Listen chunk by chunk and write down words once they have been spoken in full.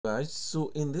Guys,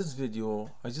 so in this video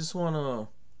I just want to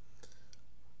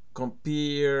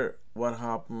compare what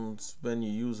happens when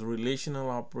you use relational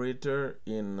operator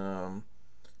in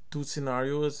two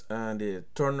scenarios and a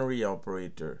ternary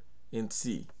operator in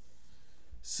C.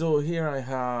 So here I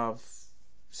have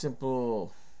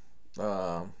simple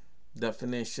uh,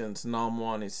 definitions.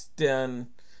 Norm1 is 10,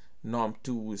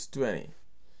 norm2 is 20,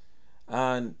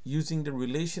 and using the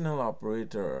relational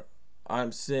operator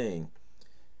I'm saying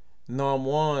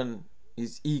norm1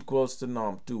 is equals to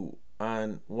norm2,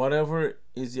 and whatever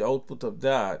is the output of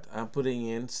that I'm putting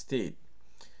in state.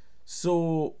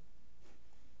 So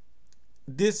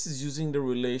this is using the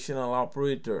relational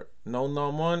operator. Now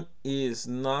norm1 is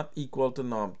not equal to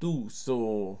norm2,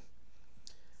 so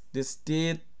the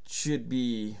state should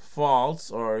be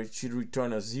false, or it should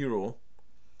return a 0.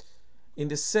 In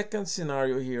the second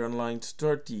scenario here on line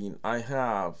 13, I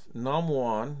have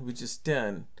norm1, which is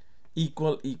 10,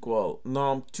 equal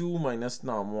norm2 minus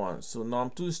norm1. So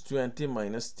norm2 is 20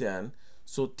 minus 10.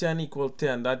 So 10 equal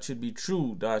 10. That should be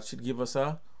true. That should give us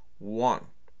a 1.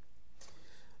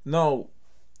 Now,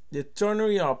 the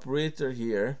ternary operator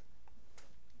here,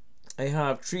 I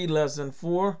have 3 less than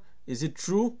 4. Is it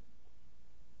true?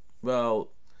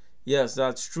 Well, yes,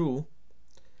 that's true.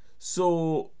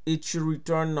 So it should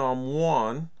return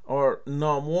norm1, or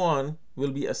norm1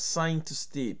 will be assigned to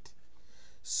state.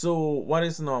 So what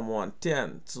is norm1?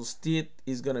 10. So state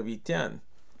is going to be 10.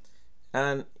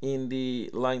 And in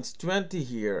the lines 20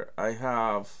 here, I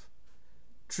have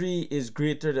 3 is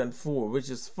greater than 4, which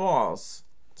is false.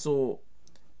 So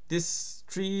this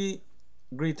 3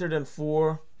 greater than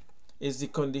 4 is the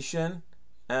condition,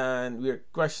 and we're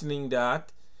questioning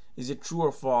that. Is it true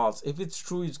or false? If it's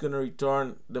true, it's going to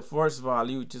return the first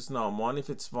value, which is norm1. If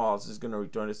it's false, it's going to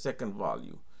return the second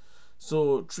value.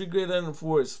 So 3 greater than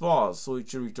 4 is false, so it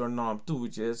should return norm2,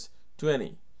 which is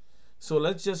 20. So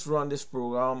let's just run this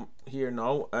program here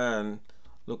now and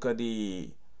look at the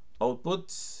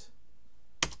outputs.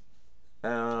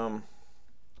 So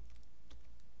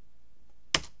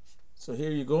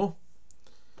here you go.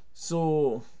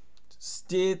 So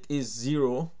state is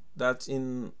 0. That's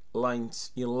in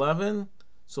lines 11.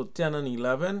 So 10 and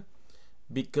 11,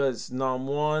 because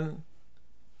norm1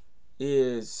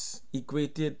 is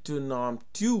equated to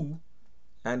norm2,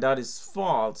 and that is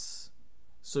false,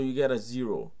 so you get a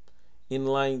 0. In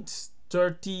lines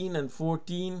 13 and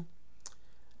 14,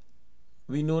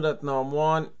 we know that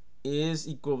norm1 is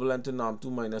equivalent to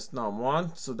norm2 minus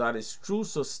norm1, so that is true.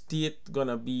 So state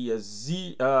gonna be a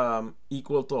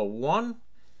equal to a 1,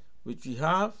 which we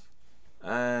have.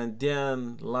 And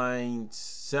then lines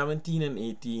 17 and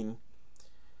 18,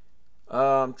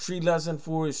 3 less than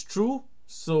 4 is true,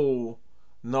 so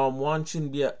norm1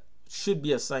 should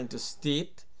be assigned to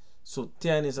state. So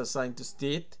 10 is assigned to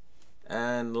state.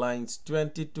 And lines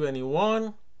 20,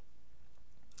 21,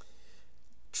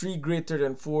 3 greater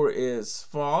than 4 is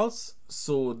false,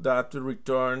 so that will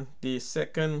return the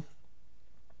second.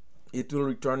 It will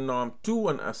return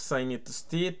norm2 and assign it to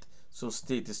state, so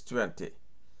state is 20.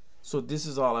 So this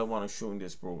is all I want to show in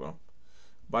this program.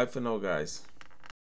 Bye for now, guys.